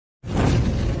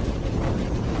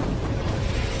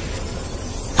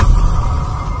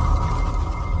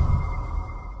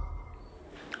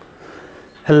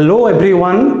Hello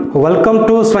everyone, welcome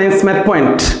to Science Math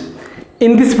Point.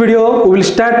 In this video, we will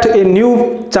start a new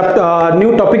chapter,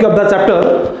 new topic of the chapter.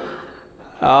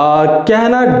 क्या है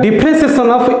ना, differentiation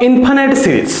of infinite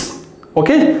series.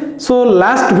 Okay, so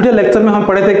last video lecture में हम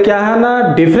पढ़े थे क्या है ना,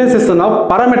 differentiation of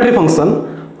parametric function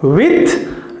with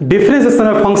differentiation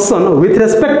of function with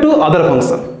respect to other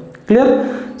function.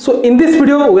 Clear? So in this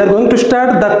video we are going to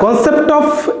start the concept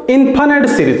of infinite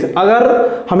series. अगर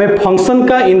हमें function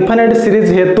का infinite series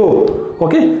है तो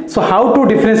okay, so how to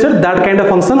differentiate that kind of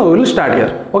function we will start here.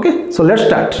 Okay, so let's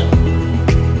start.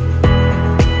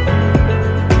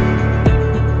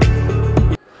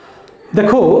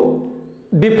 देखो,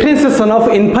 differentiation of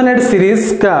infinite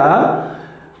series का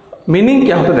meaning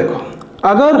क्या होता है. देखो,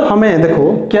 अगर हमें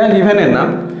देखो क्या given है ना,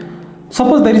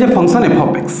 suppose there is a function f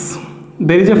of x.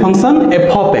 There is a function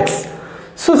f of x.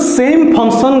 So same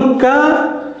function का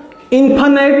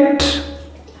infinite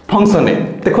function है.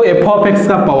 देखो f of x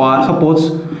का power suppose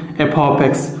f of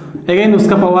x, again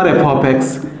उसका power f of x,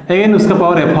 again उसका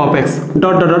power f of x,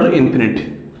 dot dot dot infinity.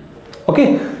 Okay?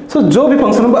 So जो भी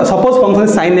function, suppose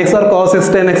function sin x और cos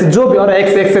x, tan x, जो भी और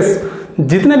x x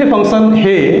जितने भी फंक्शन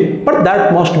है, but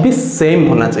that must be same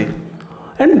होना चाहिए,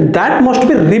 and that must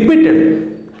be repeated.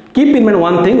 Keep in mind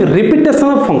one thing, repetition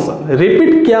of function.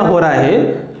 Repeat क्या हो रहा है,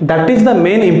 that is the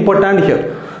main important here.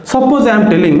 Suppose I am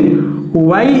telling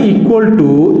y equal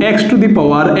to x to the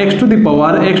power x to the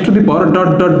power x to the power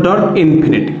dot dot dot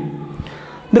infinity.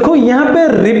 देखो यहाँ पे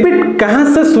repeat कहाँ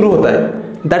से शुरू होता है,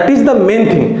 that is the main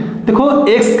thing. देखो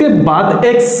x के बाद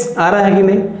x आ रहा है कि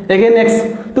नहीं, again x.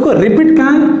 देखो repeat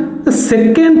कहाँ है,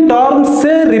 second term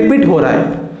से repeat हो रहा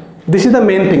है. This is the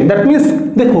main thing. That means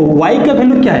देखो y का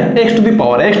वैल्यू क्या है, x to the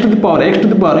power x to the power x to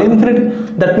the power infinity.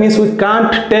 That means we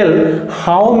can't tell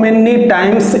how many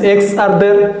times x are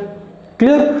there.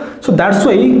 Clear? So that's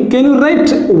why can you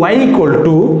write y equal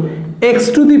to x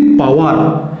to the power,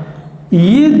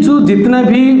 ये जो जितना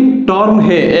भी term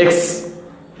है x,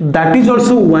 that is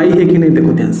also y है कि नहीं.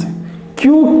 देखो ध्यान से,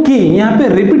 क्योंकि यहाँ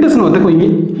पे रिपीटेशन होता है.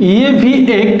 देखो ये भी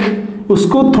एक,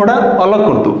 उसको थोड़ा अलग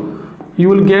कर दो, you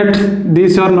will get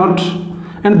this or not,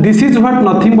 and this is what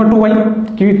nothing but y,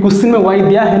 क्योंकि क्वेश्चन में y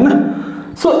दिया है ना.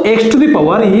 so x to the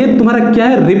power ये तुम्हारा क्या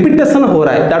है, रिपीटेशन हो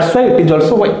रहा है, that's why it is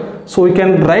also y. so we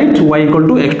can write y equal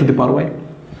to x to the power y.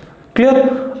 Clear?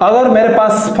 अगर मेरे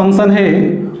पास फंक्शन है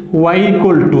y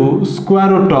equal to square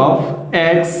root of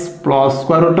x plus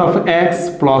square root of x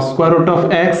plus square root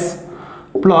of x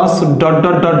plus dot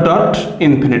dot dot dot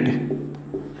infinity.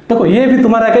 देखो ये भी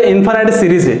तुम्हारा क्या infinite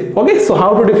series है. Okay, so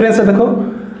how to differentiate. देखो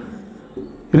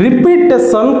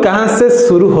repetition कहां से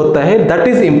शुरू होता है, दैट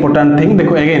इज इंपॉर्टेंट थिंग.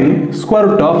 देखो again square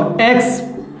root of x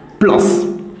plus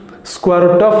square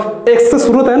root of x से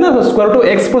शुरू होता है ना, तो square root of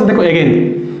x plus, देखो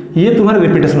अगेन ये तुम्हारा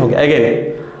रिपीटेशन हो गया.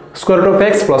 Again square root of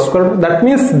x plus square root, that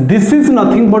means this is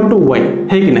nothing but y,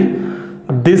 है कि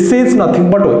नहीं. This is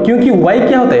nothing but y, क्योंकि y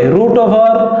क्या होता है, root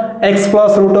over x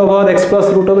plus root over x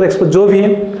plus root over x plus जो भी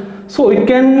है. So we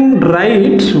can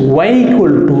write y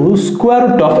equal to square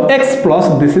root of x plus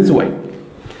this is y.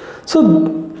 So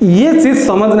ये चीज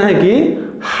समझना है कि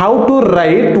how to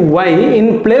write y in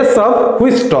place of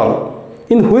which term.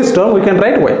 In which term we can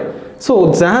write y. So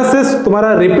जहां से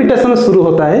तुम्हारा repetition शुरू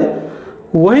होता है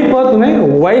वहीं पर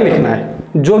तुम्हें y लिखना है,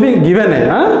 जो भी given है.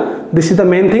 हाँ, this is the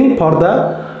main thing for the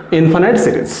infinite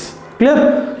series. Clear?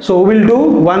 So we will do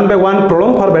one by one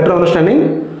problem for better understanding.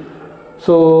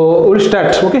 So we'll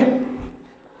start. Okay,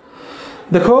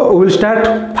 देखो we'll start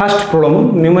first problem.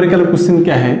 Numerical question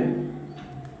क्या है,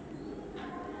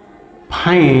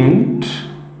 find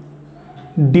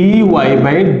dy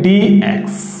by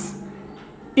dx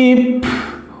if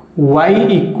y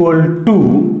equal to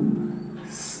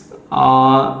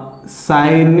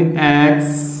sin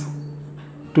x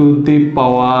to the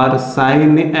power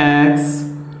sin x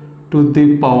to the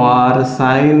power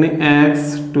sin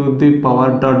x to the power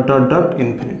dot dot dot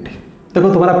infinity. देखो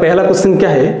तुम्हारा पहला question क्या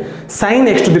है, sin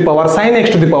x to the power sin x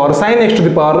to the power sin x to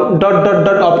the power dot dot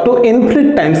dot up to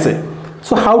infinite times है.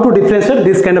 So how to differentiate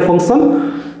this kind of function?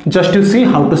 Just you see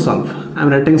how to solve. I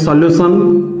am writing solution.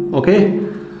 Okay,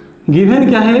 given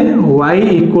क्या है, y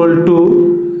equal to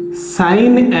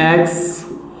sin x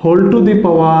whole to the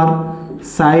power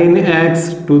sin x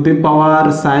to the power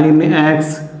sin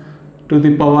x to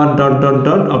the power dot dot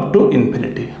dot up to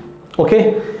infinity. Okay,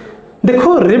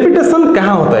 देखो repetition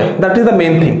कहाँ होता है, that is the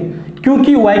main thing.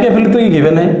 क्योंकि y का value तो ये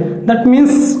given है, that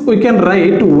means we can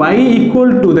write y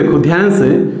equal to, देखो ध्यान से,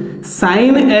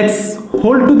 sin x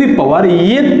whole to the power,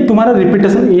 ये तुम्हारा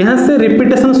रिपीटेशन, यहां से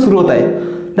रिपीटेशन शुरू होता है.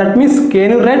 That means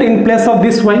can you right in place of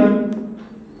this y,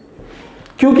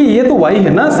 क्योंकि ये तो y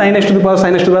है ना, sin x to the power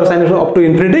sin x to the power sin x up to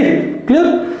infinity. Clear?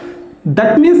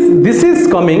 That means this is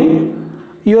coming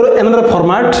your another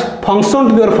format, function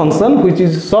to your function, which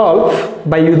is solved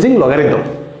by using logarithm,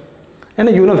 and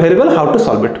you know very well how to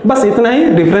solve it. बस इतना ही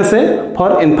difference है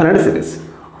for infinite series.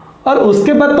 और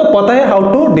उसके बाद तो पता है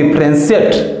how to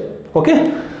differentiate. Okay,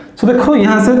 सो देखो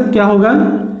यहाँ से क्या होगा,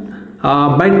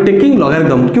 बाय टेकिंग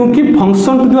लॉगरिथम, क्योंकि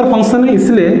फंक्शन टू योर फंक्शन है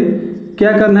इसलिए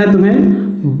क्या करना है तुम्हें,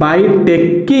 by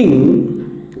taking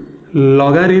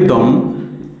logarithm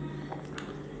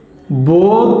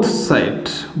both side,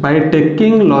 by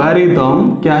taking logarithm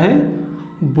क्या है,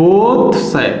 बोथ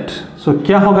साइड। सो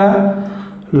क्या होगा,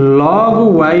 log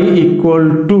y equal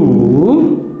to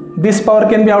this power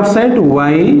can be outside,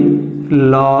 y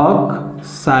log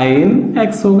sin x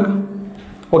होगा।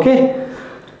 ओके,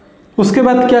 उसके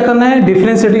बाद क्या करना है,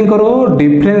 डिफरेंशिएटिंग करो,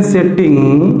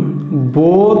 differentiating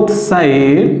both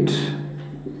side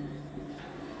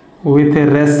with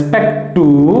respect to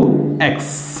x।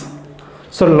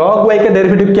 So log y का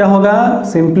डेरिवेटिव क्या होगा,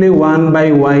 simply 1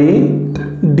 by y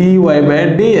dy by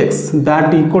dx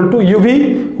that equal to u v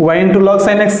y into log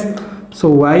sin x। so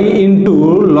y into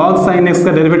log sin x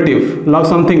का derivative log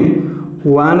something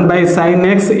 1 by sin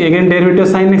x, again derivative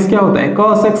sin x क्या होता है,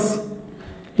 cos x।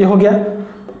 ये हो गया,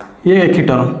 ये एक ही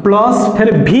term, plus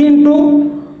फिर v into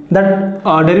that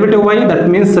derivative y, that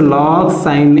means log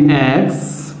sin x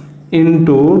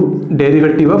into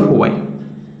derivative of y।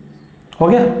 हो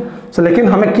गया। सो लेकिन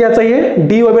हमें क्या चाहिए,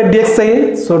 dy by dx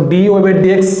चाहिए। सो dy by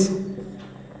dx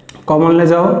कॉमन ले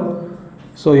जाओ,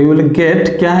 सो यू विल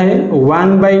गेट क्या है,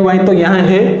 1 by y तो यहाँ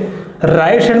है,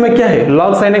 राइट साइड में क्या है,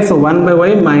 log sin x, 1 by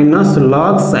y minus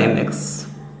log sin x।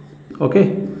 Okay,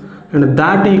 and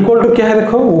that equal to क्या है,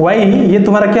 देखो y ये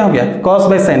तुम्हारा क्या हो गया, cos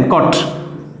by sin, cot,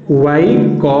 y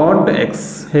cot x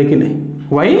है कि नहीं,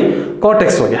 y cot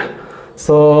x हो गया।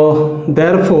 So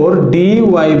therefore dy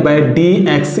by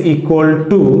dx equal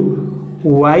to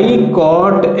y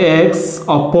cot x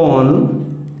upon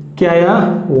क्या आया,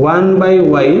 1 by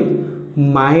y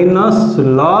minus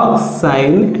log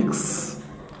sin x।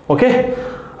 Okay,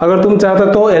 अगर तुम चाहते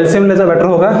तो एलसीएम ले जा, बेटर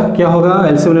होगा। क्या होगा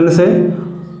एलसीएम लेने से,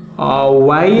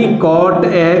 y cot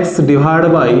x divide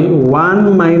by 1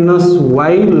 minus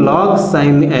y log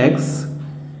sin x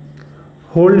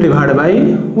whole divide by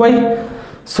y।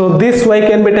 So this y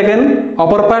can be taken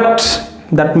upper part,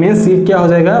 that means ये क्या हो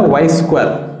जाएगा, y square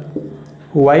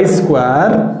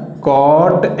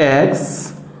cot x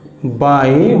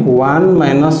by 1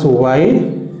 minus y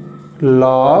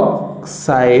log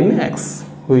sin x,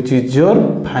 which is your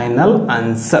final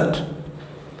answer।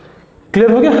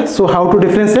 Clear हो गया। So how to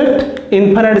differentiate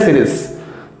infinite series,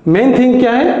 main thing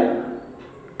क्या है,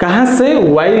 कहां से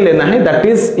y लेना है, that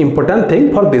is important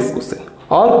thing for this question,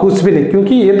 और कुछ भी नहीं,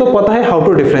 क्योंकि ये तो पता है हाउ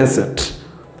टू डिफरेंशिएट।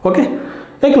 ओके,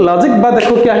 एक लॉजिक बात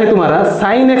देखो क्या है, तुम्हारा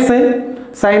sin x है,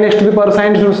 sin x to the power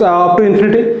sin up to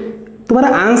infinity, तुम्हारा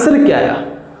आंसर क्या आया,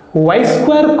 y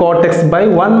square cot x by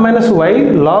 1 minus y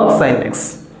log sin x।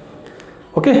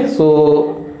 Okay, so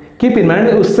keep in mind,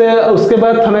 उसके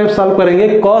बाद हमें सॉल्व करेंगे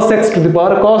cos x to the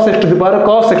power cos x to the power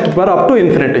cos x to the power up to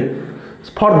infinity.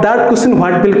 For that question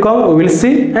what will come we will see,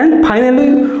 and finally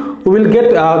we will get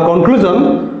conclusion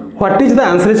what is the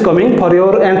answer is coming for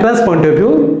your entrance point of view,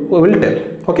 we will tell.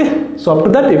 Okay, so up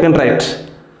to that you can write.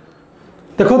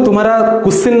 देखो तुम्हारा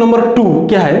question number 2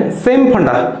 क्या है, same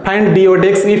फंडा, find dy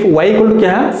dx if y equal to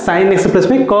क्या है, sin x plus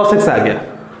में cos x आ गया।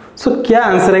 सो क्या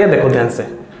आंसर आएगा, देखो ध्यान से,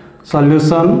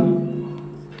 सॉल्यूशन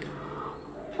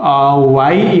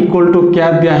y इक्वल टू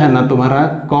क्या दिया है ना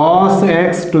तुम्हारा, cos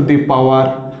x to the power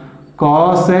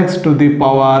cos x to the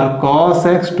power cos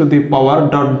x to the power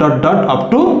dot dot dot up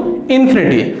to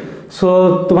infinity. सो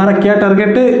तुम्हारा क्या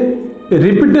टारगेट है,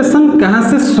 रिपीटेशन कहां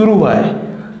से शुरू हुआ है,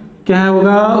 क्या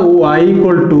होगा, y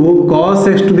equal to cos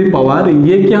x to the power,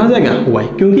 ये क्या हो जाएगा y,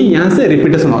 क्योंकि यहां से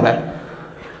रिपीटेशन हो रहा है।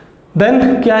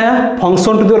 देन क्या आया,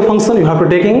 function to your function, you have to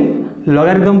taking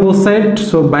logarithm both side.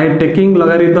 So by taking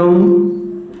logarithm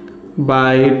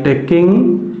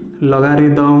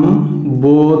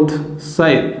both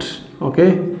side, okay,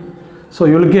 so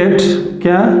you will get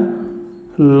क्या,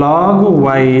 log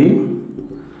y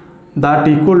that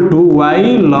equal to y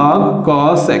log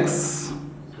cos x।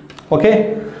 Okay,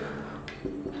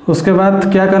 उसके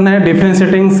बाद क्या करना है,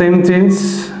 differentiating, same चीज,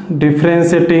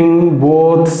 differentiating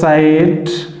both side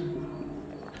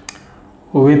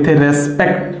with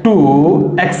respect to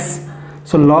x।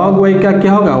 So log y का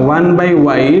क्या होगा, 1 by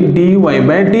y dy by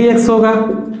dx होगा।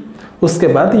 उसके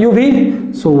बाद u भी,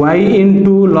 सो y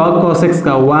into log cos x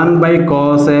का 1 by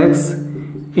cos x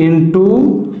into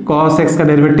cos x का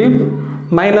derivative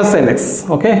minus sin x,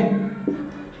 okay,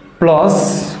 plus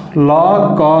log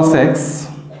cos x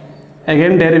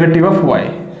again derivative of y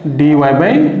dy by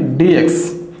dx।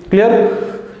 Clear.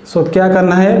 सो क्या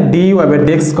करना है, dy by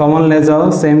dx common ले जाओ,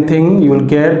 same thing you will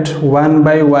get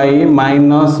 1/y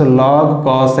minus log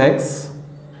cos x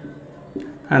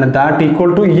and that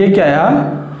equal to ये क्या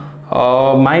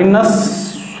आया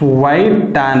minus Y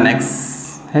tan x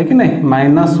है कि नहीं,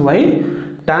 minus Y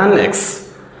tan x।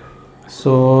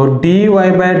 So dy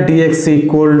by dx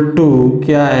equal to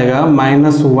क्या आएगा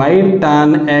minus Y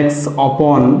tan x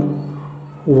upon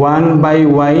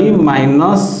 1/y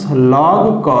minus log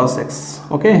cos x।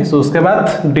 Okay, सो उसके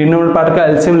बाद डिनोमिनेटर पार्ट का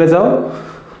एलसीएम ले जाओ,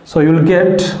 so you will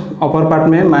get upper part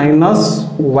में minus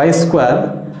Y square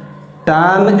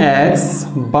tan x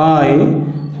by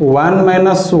 1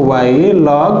 minus Y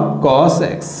log cos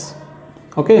x।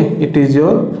 Okay, it is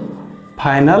your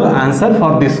final answer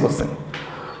for this question.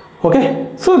 Okay,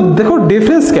 सो देखो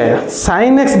difference क्या है,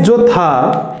 sin x जो था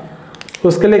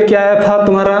उसके लिए क्या आया था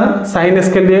तुम्हारा, sin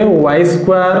x के लिए Y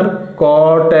square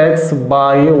cot x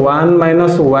by 1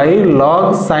 minus Y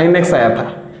log sine x आया था,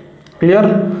 क्लियर।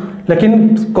 लेकिन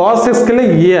cos x के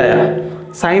लिए ये आया,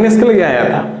 sin x के लिए ये आया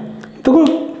था। तो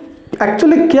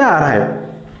एक्चुअली क्या आ रहा है,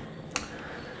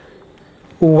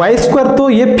 वाई स्क्वायर तो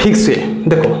ये फिक्स है,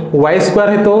 देखो वाई स्क्वायर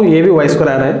है तो ये भी वाई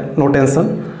स्क्वायर आ रहा है, नो टेंशन।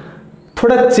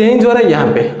 थोड़ा चेंज हो रहा है यहाँ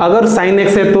पे, अगर sin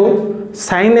x है तो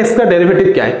sin x का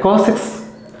डेरिवेटिव क्या है, cos x।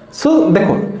 सो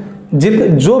देखो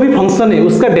जो भी फंक्शन है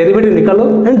उसका डेरिवेटिव निकालो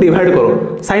एंड डिवाइड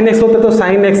करो। sin x होता है तो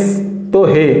sin x तो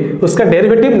है, उसका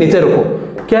डेरिवेटिव नीचे रखो,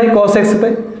 क्या है cos x पे।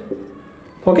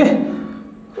 ओके,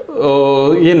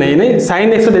 ये नहीं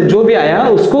sin x जो भी आया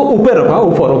उसको ऊपर रखो,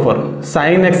 ऊपर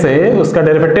sin x है उसका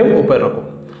डेरिवेटिव ऊपर रखो।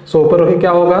 सो ऊपर रखो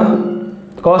क्या होगा,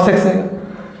 cos x है।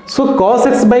 सो cos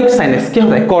x by sin x क्या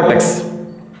होता है, cot x।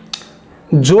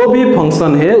 जो भी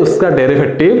फंक्शन है उसका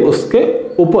डेरिवेटिव उसके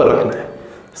ऊपर रखना है।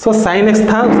 सो sin x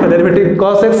था, उसका डेरिवेटिव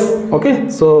cos x। ओके,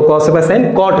 सो cos x bye sin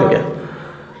cot हो गया,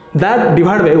 that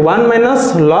divide by 1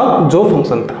 minus log जो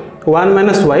फंक्शन था 1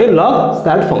 minus Y log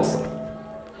that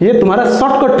function. ये तुम्हारा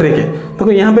शॉर्टकट ट्रिक है।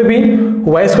 देखो यहाँ पे भी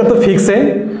वाई स्क्वायर तो फिक्स है,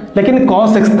 लेकिन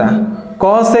cos x था,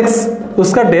 cos x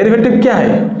उसका डेरिवेटिव क्या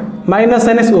है माइनस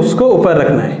sin x, उसको ऊपर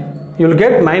रखना है, you will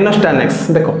get minus tan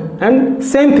x। देखो and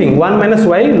same thing 1 minus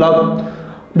Y log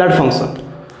that function.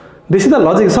 This is the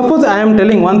logic. Suppose I am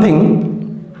telling one thing,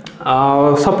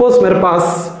 suppose मेरे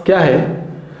पास क्या है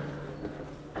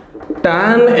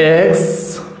tan x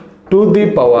to the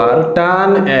power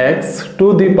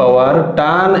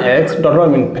tan x dot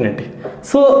of infinity.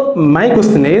 So my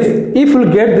question is if you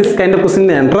get this kind of question in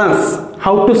entrance,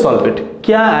 how to solve it,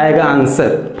 क्या आएगा answer,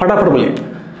 फटाफट बोलिए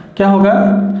क्या होगा।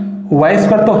 Y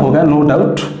square तो होगा नो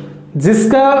डाउट,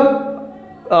 जिसका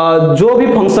जो भी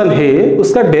फंक्शन है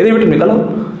उसका डेरिवेटिव निकालो।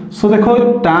 सो देखो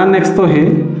tan x तो है,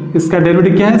 इसका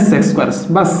डेरिवेटिव क्या है सेक्स स्क्वायर,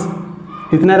 बस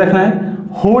इतना रखना है,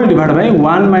 whole divide by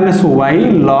 1 minus Y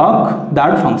log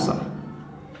that function.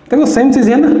 देखो सेम चीज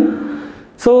है ना।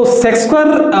 सो सेक्स स्क्वायर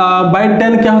बाई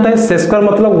 10 क्या होता है, सेक्स स्क्वायर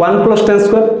मतलब 1 plus 10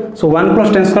 square. So 1 plus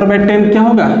 10 square by 10 क्या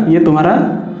होगा, ये तुम्हारा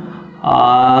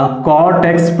cot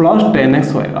x प्लस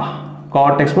 10x होएगा,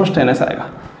 cot x प्लस 10x आएगा।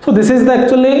 So this is the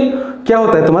actually क्या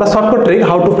होता है तुम्हारा shortcut trick,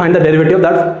 how to find the derivative of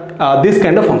that this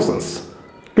kind of functions,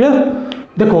 clear.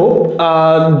 देखो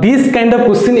this kind of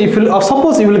question if you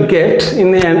suppose you will get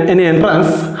in any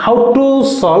entrance, how to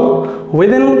solve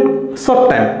with in short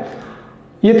time.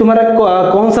 ये तुम्हारा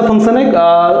कौन सा function है,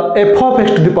 f of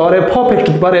x to the power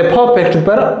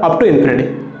up to infinity,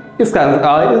 इसका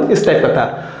इस type का था।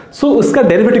 सो उसका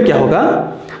डेरिवेटिव क्या होगा,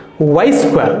 वाई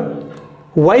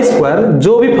स्क्वायर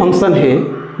जो भी फंक्शन है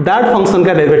दैट फंक्शन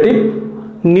का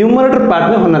डेरिवेटिव न्यूमरेटर पार्ट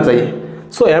में होना चाहिए।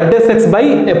 सो f dash x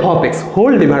by f of x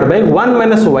whole divide by 1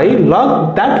 minus Y log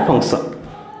that function.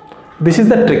 This is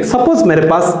the trick. Suppose मेरे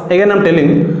पास again I am telling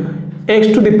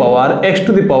x to the power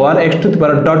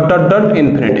dot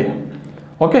infinity.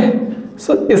 Okay,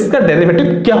 सो इसका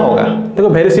derivative क्या होगा, देखो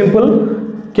very simple,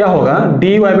 क्या होगा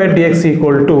dy by dx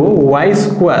equal to Y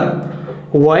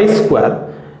square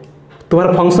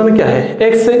तुम्हारा function क्या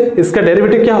है x है, इसका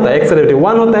डेरिवेटिव क्या होता है, x का डेरिवेटिव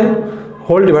 1 होता है,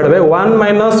 whole divide by 1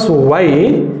 minus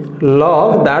Y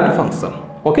log that function.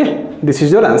 Okay, this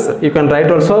is your answer. You can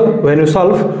write also when you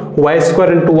solve y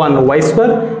square into 1 y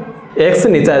square, x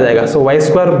नीचे आ जाएगा, so y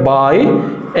square by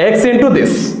x into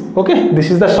this. Okay,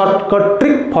 this is the shortcut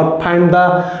trick for find the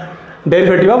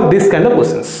derivative of this kind of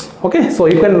questions. Okay, so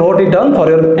you can note it down for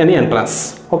your any entrance.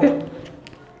 Okay,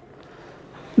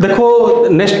 देखो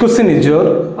next question is your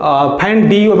find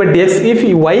dy by dx if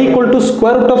y equal to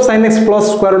square root of sin x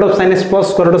plus square root of sin x plus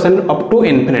square root of sin up to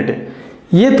infinity।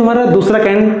 ये तुम्हारा दूसरा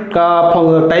kind का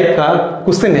type का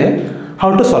question है,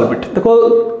 how to solve it. देखो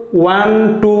 1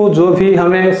 2 जो भी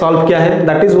हमें सॉल्व किया है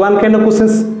that is one kind of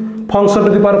questions. Function to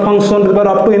the power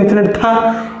up to infinite था।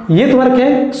 ये तुम्हारा क्या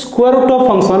है, square root of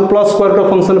function plus square root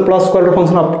of function plus square root of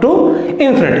function up to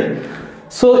infinity.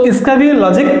 सो इसका भी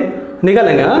logic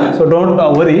निकालेंगे। So don't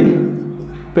worry,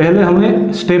 पहले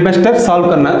हमें स्टेप बाय स्टेप सॉल्व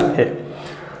करना है।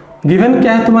 गिवन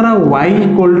क्या है तुम्हारा, y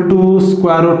equal to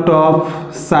square root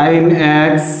of sine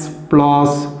x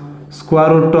plus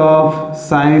square root of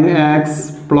sine x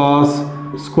plus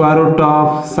square root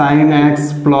of sine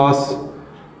x plus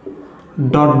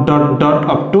dot dot dot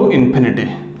up to infinity.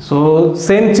 So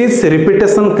same चीज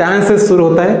repetition कहां से शुरू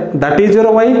होता है, that is your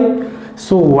y।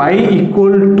 So y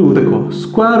equal to देखो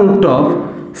square root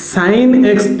of sine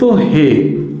x तो है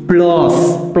plus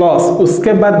plus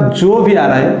उसके बाद जो भी आ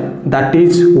रहा है दैट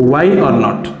इज y और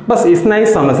नॉट, बस इतना ही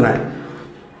समझना है।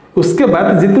 उसके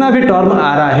बाद जितना भी टर्म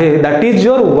आ रहा है दैट इज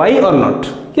योर y और नॉट,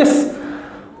 यस।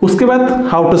 उसके बाद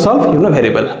how to solve, you know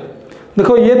variable.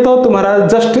 देखो ये तो तुम्हारा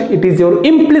just it is your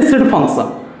implicit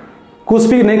function, कुछ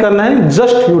भी नहीं करना है,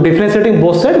 just you differentiating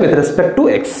both side with respect to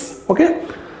x। Okay,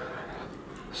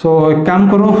 सो एक काम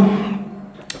करो,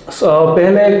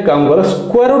 पहले एक काम करो,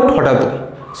 स्क्वायर रूट हटा दो।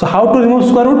 So how to remove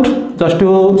square root, just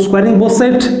you squaring both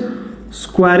side,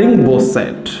 squaring both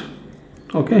side.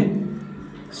 Okay,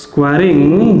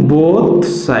 squaring both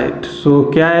side. सो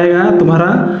क्या आएगा तुम्हारा,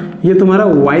 ये तुम्हारा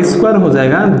वाई स्क्वायर हो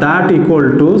जाएगा, that equal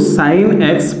to sine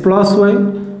x plus Y.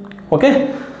 Okay,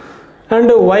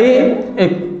 and Y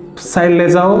एक साइड ले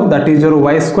जाओ, that is your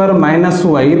Y square minus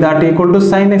Y that equal to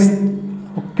sine x,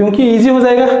 क्योंकि इजी हो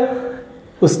जाएगा।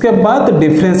 उसके बाद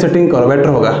डिफरेंशिएटिंग करो, बेटर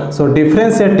होगा। सो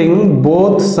differentiating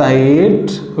both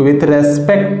side with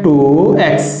respect to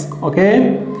x. Okay,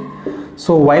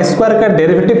 so Y square का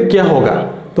डेरिवेटिव क्या होगा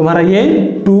तुम्हारा, ये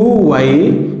 2y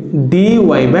dy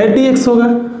by D x होगा,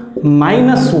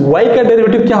 माइनस y का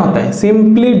डेरिवेटिव क्या होता है,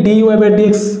 simply dy by D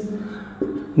x,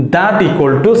 that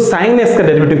equal to sine x का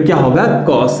डेरिवेटिव क्या होगा,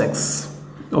 cos x।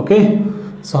 ओके,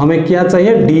 सो हमें क्या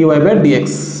चाहिए, dy by D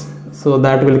x. So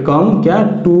that will come क्या,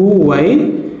 2y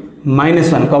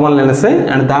माइनस 1 कॉमन लेने से,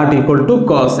 and that equal to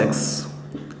cos x।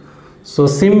 So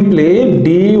simply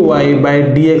dy by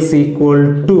D x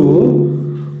equal to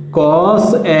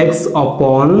cos x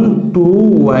upon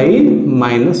 2y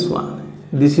minus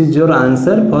 1। This is your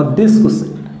answer for this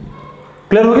question.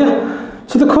 Clear हो गया।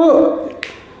 सो देखो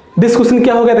this question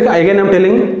क्या हो गया, देखो again I am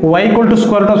telling y equal to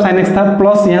square root of sine x था,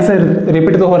 plus यहां से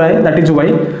रिपीट तो हो रहा है, that is y।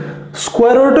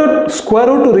 Square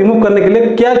root remove करने के लिए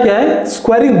क्या क्या है,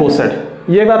 स्क्वायरिंग बोथ साइड,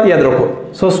 ये बात याद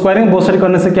रखो। सो स्क्वायरिंग बोथ साइड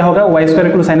करने से क्या होगा, y square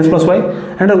equal to sine x plus Y,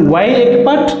 and y एक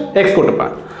पार्ट x को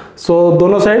पार्ट। सो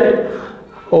दोनों साइड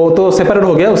ओ तो सेपरेट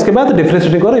हो गया। उसके बाद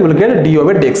डिफरेंशिएटिंग करो, you will get dy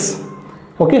by dx।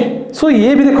 Okay, सो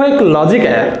ये भी देखो एक लॉजिक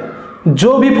है,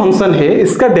 जो भी फंक्शन है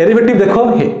इसका डेरिवेटिव देखो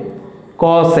है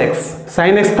cos x,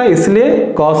 sin x था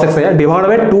इसलिए cos x है, divide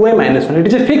by 2y minus 1, it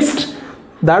is a fixed,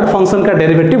 that function का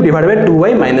derivative divide by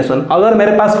 2y minus 1। अगर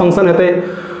मेरे पास फंक्शन होते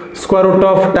square root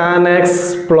of tan x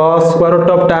plus square root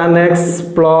of tan x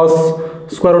plus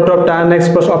square root of tan x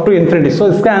plus up to infinity, सो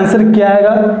इसका answer क्या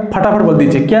आएगा, फटाफट बोल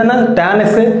दीजिए, क्या ना, tan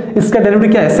x है, इसका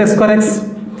डेरिवेटिव क्या है, sec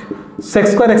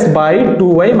square x by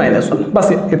 2y minus 1,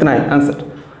 बस इतना ही answer,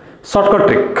 shortcut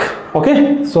trick. Okay,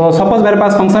 so suppose मेरे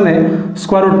पास फंक्शन है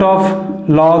square root of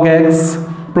log x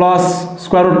plus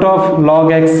square root of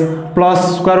log x plus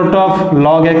square root of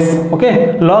log x। Okay,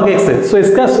 log x है, सो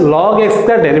इसका log x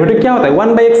का derivative क्या होता है,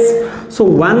 1 by x. So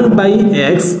 1 by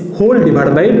x whole divide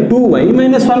by 2y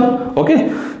minus 1। Okay,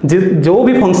 जो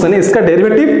भी function है इसका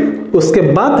डेरिवेटिव उसके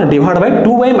बाद divide by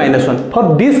 2y minus 1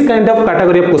 for this kind of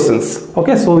category of questions.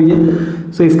 Okay, सो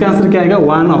इसका आंसर क्या आएगा,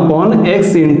 1 upon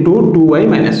x into 2y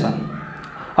minus 1।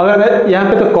 अगर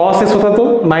यहाँ पे तो cos x होता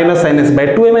तो minus sine x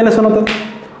by 2y minus 1 होता।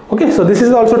 Okay, so this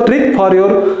is also trick for your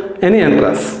any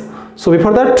entrance. So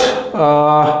before that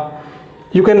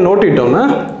you can note it down.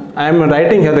 I am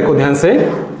writing here, देखो ध्यान से,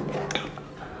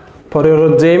 for your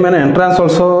JEE-MAIN entrance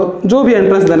also, जो भी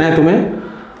entrance देना है तुम्हें,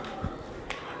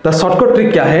 the shortcut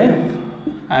trick क्या है,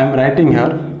 I am writing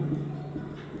here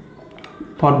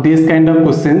for this kind of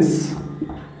questions.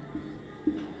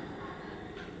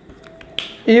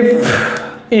 If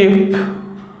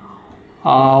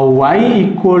y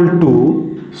equal to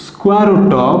square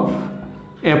root of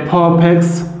f of x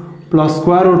plus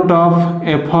square root of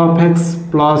f of x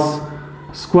plus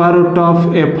square root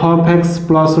of f of x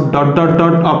plus dot dot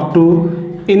dot up to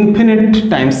infinite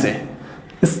time से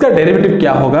इसका derivative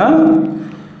क्या होगा,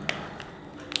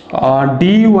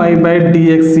 dy by D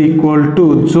x equal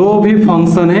to जो भी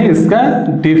function है इसका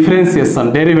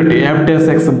differentiation derivative f dash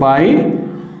x by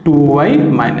 2y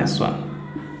minus 1,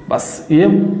 बस ये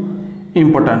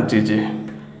इंपॉर्टेंट चीज है,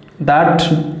 दैट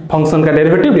फंक्शन का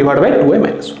derivative divide by 2y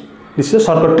minus 1। This is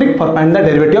shortcut trick for find the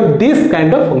derivative of this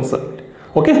kind of function.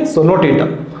 Okay, so note it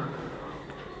down.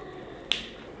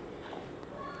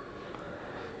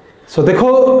 सो देखो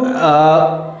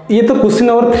ये तो question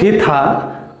number 3 था.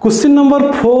 Question number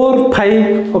 4,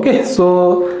 5. Okay, so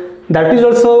that is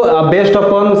also based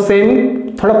upon same,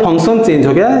 थोड़ा function change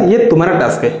हो गया. ये तुम्हारा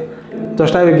task है.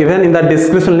 Just I given in the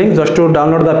description link just to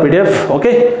download the PDF. Okay,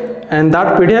 and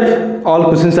that PDF all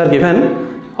questions are given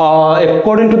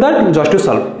according to that just to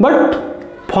solve. But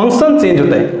function change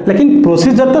होता है लेकिन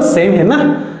procedure तो same है ना.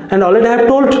 And already I have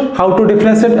told how to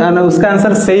differentiate and उसका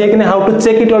answer सही है कि नहीं. How to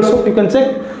check it also, you can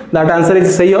check that answer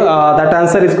is sahi, that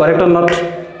answer is correct or not.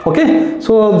 Okay,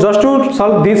 so just to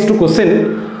solve these two question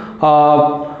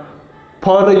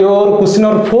for your question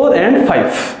number 4 and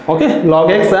 5. Okay,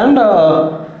 log x and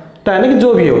tan x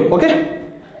जो भी हो. Okay,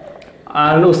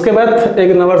 and उसके बाद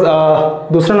एक number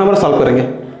दूसरा number solve करेंगे.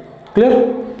 Clear?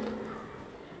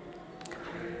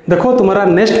 देखो तुम्हारा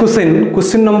नेक्स्ट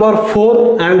क्वेश्चन नंबर 4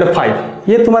 and 5,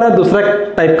 ये तुम्हारा दूसरा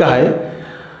टाइप का है.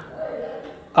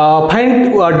 Find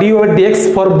dy dx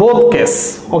for both case.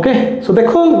 Okay, सो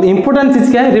देखो इंपोर्टेंट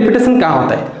चीज क्या है, रिपीटेशन कहाँ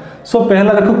होता है. सो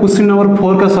पहला देखो क्वेश्चन नंबर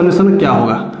 4 का सॉल्यूशन क्या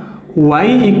होगा. y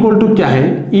इक्वल टू क्या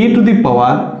है, e to the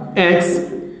power x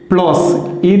plus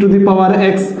e to the power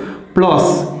x plus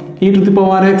e to the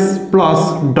power x plus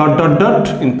dot dot dot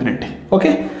infinity. Okay,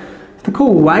 देखो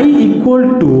y equal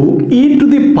to e to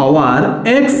the power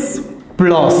x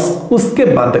plus उसके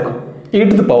बाद देखो e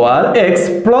to the power x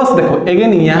plus, देखो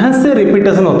again यहां से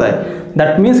repetition होता है.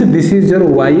 That means this is your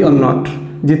y और नॉट,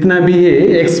 जितना भी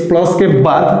है x प्लस के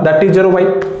बाद that is your y.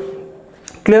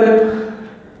 Clear?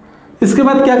 इसके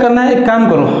बाद क्या करना है, एक काम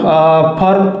करो,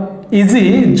 for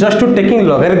easy just to taking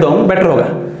logarithm better होगा.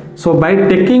 सो by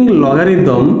taking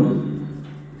logarithm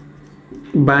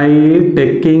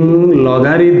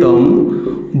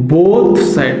both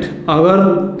side, अगर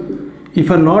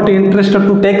if are not interested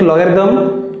to take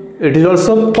logarithm it is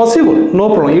also possible, no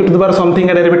problem. e to the power something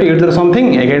का derivative, e to the power something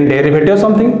again derivative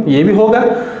something, ये भी होगा.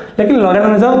 लेकिन logarithm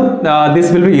में जाओ,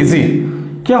 this will be easy.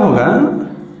 क्या होगा,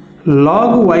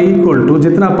 log y equal to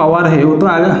जितना पावर है वो तो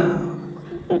आएगा,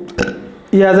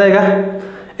 ये आ जाएगा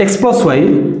x plus Y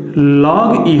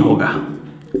log e होगा.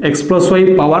 x plus Y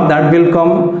power that will come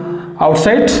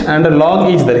outside and log e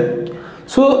is there.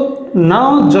 So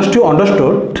now just you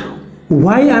understood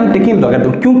why I am taking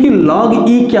logarithm, क्योंकि log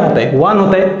e क्या होता है, 1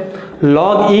 होता है.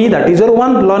 log e that is your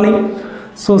 1 log e.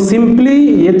 so simply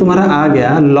ये तुम्हारा आ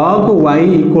गया log y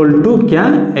equal to क्या,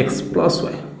 x प्लस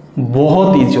वाई. बहुत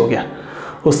ईजी हो गया.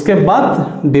 उसके बाद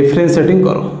डिफरेंशिएटिंग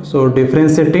करो. सो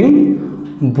differentiating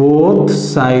both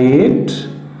side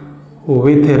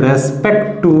with respect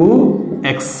to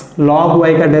x. log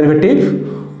y का derivative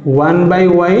 1 by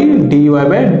y dy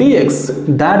by dx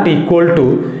that equal to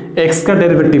x का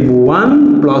डेरिवेटिव 1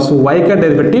 प्लस y का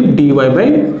डेरिवेटिव dy by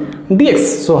dx.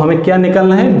 सो हमें क्या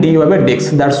निकालना है, dy by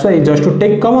dx. That's why just to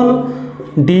take common,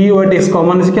 dy by dx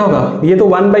common से क्या होगा, ये तो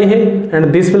 1 by है and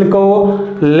this will go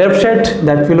left side,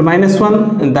 that will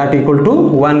 -1 and that equal to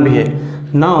 1 भी है.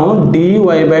 Now dy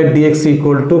by dx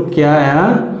equal to क्या है,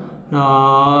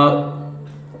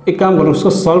 एक काम करो उसको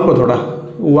सॉल्व करो थोड़ा.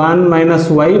 1 minus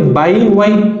y by y.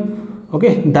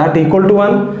 okay, that equal to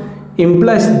 1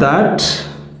 implies that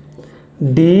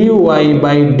dy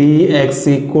by dx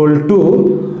equal to,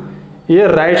 ये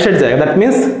राइट साइड जाएगा. That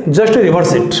means just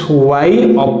reverse it,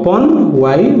 y upon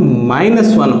y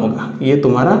minus 1 होगा. ये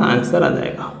तुम्हारा आंसर आ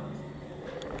जाएगा.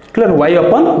 Clear? y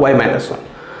upon y minus 1.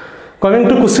 Coming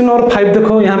to question number 5,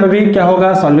 देखो यहाँ पे भी क्या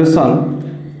होगा solution.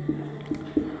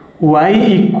 y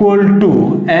equal to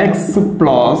x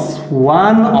plus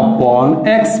 1 upon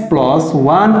x plus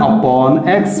 1 upon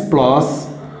x plus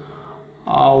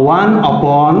 1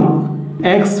 upon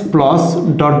x plus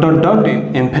dot dot dot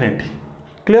infinity.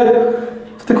 Clear?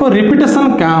 देखो रिपीटेशन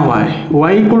कहाँ हुआ है,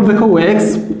 y इक्वल देखो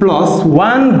x प्लस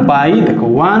 1 बाई, देखो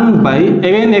 1 बाई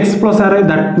अगेन x प्लस आ रहा है.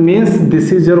 That means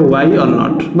this is your y और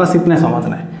not. बस इतना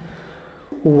समझना है.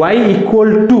 y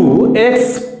equal to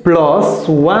x plus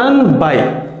 1 by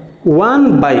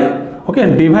okay,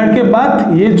 divide के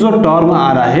बाद ये जो टर्म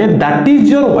आ रहा है that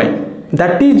is your y.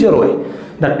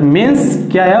 That means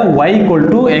क्या है, y equal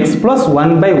to x plus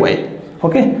 1 by Y.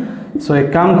 Okay, सो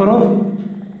एक काम करो,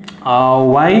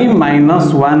 y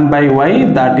minus 1 by Y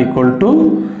that equal to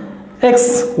x.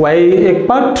 y एक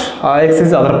part, x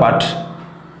is other part.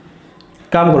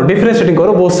 काम करो डिफरेंशिएटिंग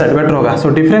करो बोथ साइड, बेटर होगा. सो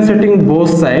differentiating both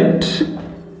side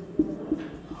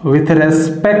with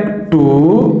respect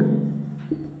to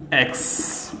x.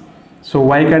 So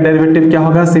y का derivative क्या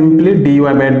होगा, simply dy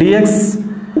by dx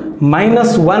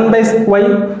minus 1 by Y.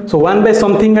 So 1 by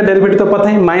something का derivative तो पता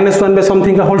है, -1 बाई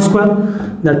समथिंग का whole square.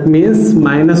 That means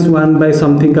 -1 by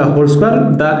something का whole square,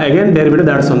 the again derivative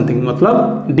that something,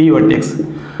 मतलब D Y D x,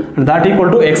 that equal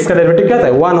to x का derivative क्या होता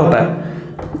है 1 होता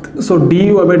है। सो D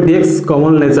Y by D x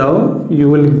common ले जाओ,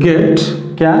 यू विल गेट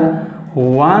क्या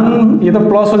 1, ये तो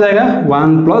प्लस हो जाएगा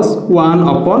 1 + 1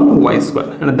 upon Y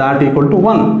square and that equal to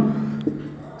 1।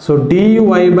 So D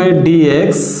Y by D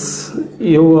x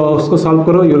you उसको सॉल्व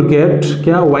करो, यू विल गेट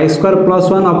क्या Y square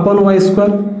 + 1 upon Y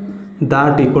square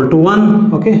that equal to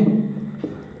 1। Okay,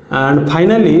 and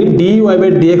finally D Y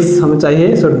by D x हमें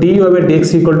चाहिए। सो D Y by D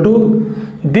x equal to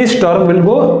this term will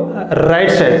go right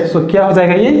side, सो क्या हो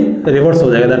जाएगा, ये reverse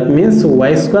हो जाएगा, that means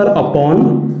Y square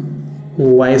upon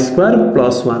Y square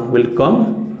 + 1 will come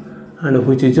and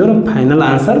which is your final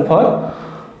answer for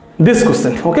this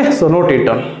question. Okay, so note it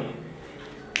down.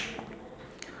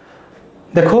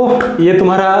 देखो ये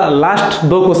तुम्हारा last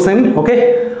 2 question. Okay,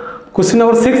 question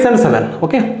number 6 और 7।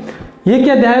 ओके, ये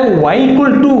क्या दिया है, y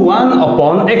equal to 1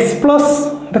 upon x plus,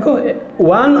 देखो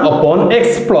 1 upon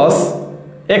x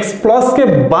plus के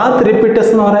बाद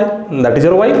रिपीटेशन हो रहा है, दैट इज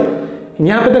योर y।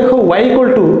 यहाँ पे देखो y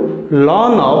equal to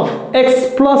ln of x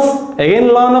plus, again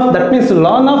ln of, that means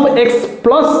ln of x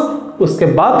plus, उसके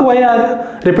बाद y आ रहा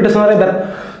है, रिपीटेशन हो रहा है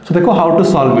दैट। सो देखो how to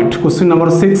solve it. Question number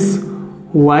 6,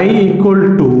 y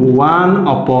equal to 1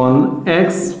 upon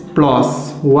x plus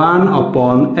 1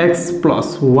 upon x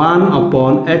plus 1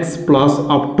 upon x plus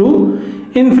up to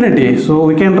infinity. So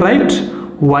we can write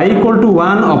y equal to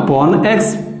 1 upon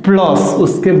x plus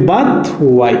उसके बाद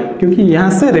y, क्योंकि यहां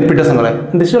से repetition हो रहा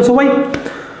है, this is also y।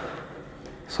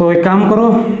 सो एक काम करो,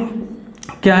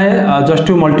 क्या है, just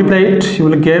to multiply it you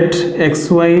will get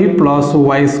xy plus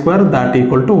Y square that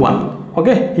equal to 1।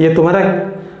 Okay, ये तुम्हारा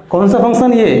कौन सा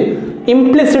फंक्शन, ये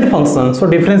इम्प्लिसिट फंक्शन। सो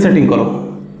डिफरेंशिएटिंग करो,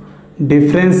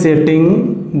 differentiating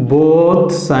both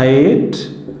side,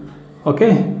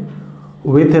 okay,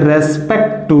 with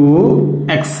respect to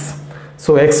x।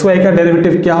 So x Y का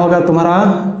डेरिवेटिव क्या होगा तुम्हारा,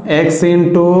 x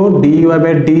into D Y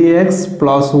by D x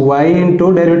plus Y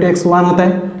into derivative x 1 होता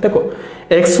है। देखो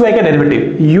एक्स वाई का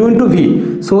डेरिवेटिव u इंटू वी,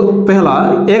 सो पहला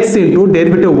x into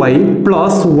derivative y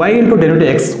plus Y into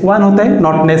derivative x 1 होता है,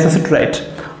 not necessary right,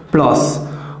 plus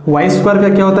Y square का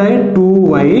क्या होता है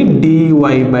 2y D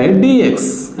Y by D x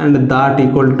and that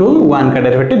equal to 1 का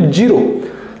derivative 0।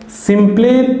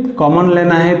 Simply common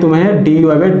लेना है तुम्हें D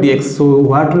Y by D x, so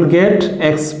what will get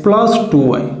x plus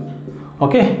 2y।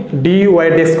 Okay, D Y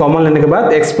D x common लेने के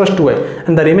बाद x plus 2y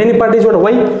and the remaining part is what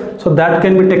y, so that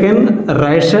can be taken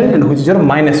right side and which is your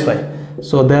 -y।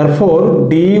 So therefore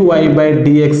D Y by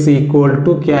D x equal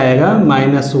to क्या आएगा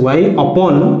 -y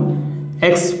upon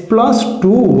x plus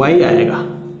 2y आएगा,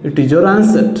 it is your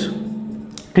answer.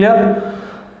 Clear?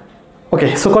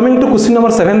 Okay, so coming to question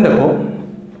number 7। देखो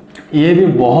ये भी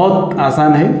बहुत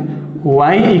आसान है,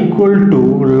 y equal to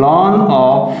ln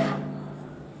of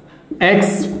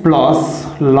x plus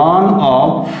ln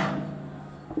of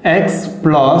x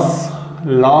plus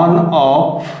ln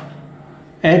of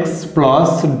x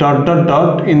plus dot dot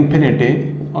dot infinity.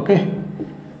 Okay,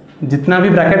 जितना भी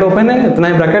bracket open है उतना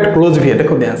ही ब्रैकेट क्लोज भी है,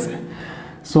 देखो ध्यान से।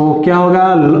 सो क्या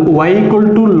होगा, y equal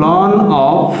to ln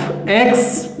of x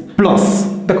plus,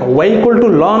 देखो y equal to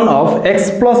ln of x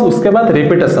plus उसके बाद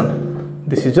repetition,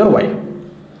 this is your y।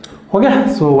 हो गया,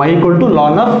 सो y equal to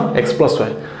ln of x plus y।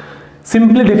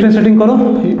 Simply differentiating करो,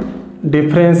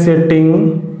 differentiating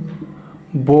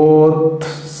both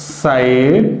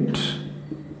side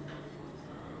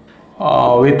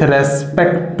with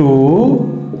respect to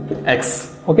x।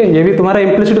 Okay, ये भी तुम्हारा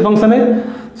implicit function है।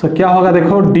 सो क्या होगा,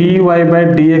 देखो D Y by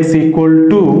D x equal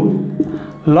to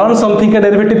lawn something का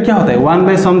डेरिवेटिव क्या होता है 1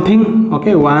 by something.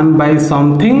 Okay, 1 by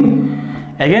something,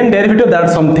 again derivative that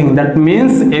something, that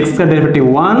means x का डेरिवेटिव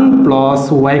 1 प्लस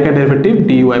y का derivative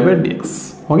D Y by D x.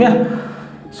 हो गया,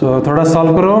 सो थोड़ा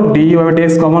solve करो, D Y by D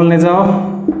x common ले जाओ,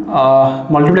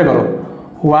 मल्टीप्लाई करो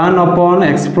 1 upon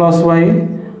x plus Y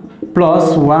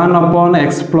plus 1 upon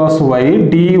x plus Y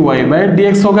D Y by D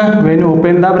x होगा when you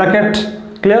open the bracket.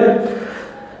 Clear?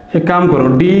 एक काम करो,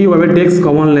 D Y by D x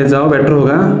common ले जाओ, better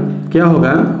होगा। क्या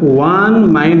होगा, 1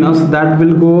 minus that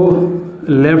will go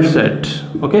left side,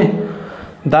 okay,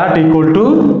 that equal to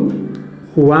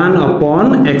 1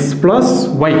 upon x plus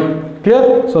Y.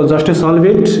 Clear? So just to solve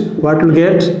it, what will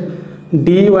get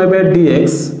D Y by D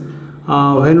x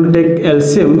when we take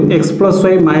LCM x plus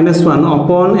y minus 1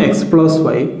 upon x plus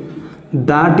y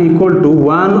that equal to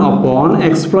 1 upon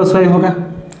x plus y होगा।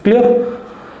 Clear?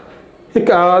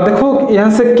 एक देखो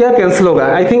यहाँ से क्या cancel होगा,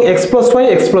 I think x plus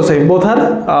y both are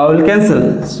will cancel.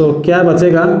 सो क्या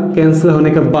बचेगा, cancel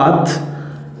होने के बाद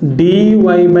dy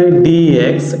by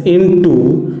dx into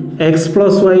x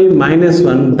plus y minus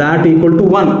 1 that equal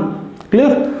to 1।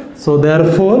 Clear? So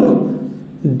therefore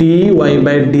dy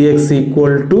by dx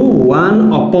equal to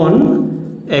 1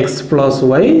 upon x plus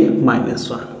y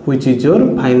minus 1, which is your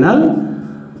final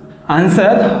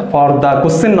answer for the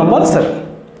question number 7.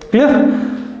 Clear?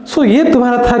 So ये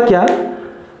तुम्हारा था क्या,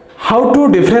 how to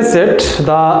differentiate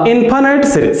the infinite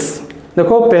series.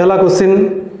 देखो पहला question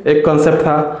एक concept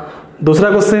था, दूसरा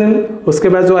question उसके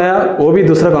बाद जो आया वो भी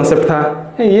दूसरा कॉन्सेप्ट था,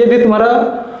 ये भी तुम्हारा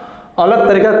अलग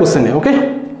तरीका क्वेश्चन है. Okay,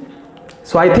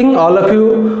 so I think all of you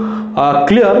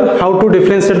clear how to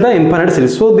differentiate the infinite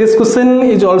series. So this question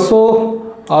is also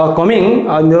coming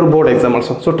on your board exam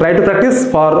also. So try to practice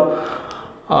for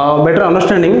better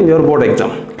understanding in your board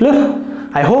exam. Clear?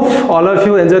 I hope all of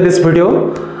you enjoyed this video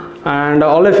and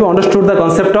all of you understood the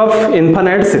concept of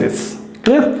infinite series.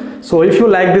 Clear? So if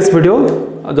you like this video,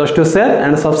 just to share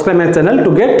and subscribe my channel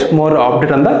to get more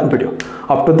update on the video.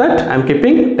 Up to that, I am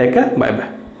keeping. Take care. Bye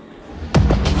bye.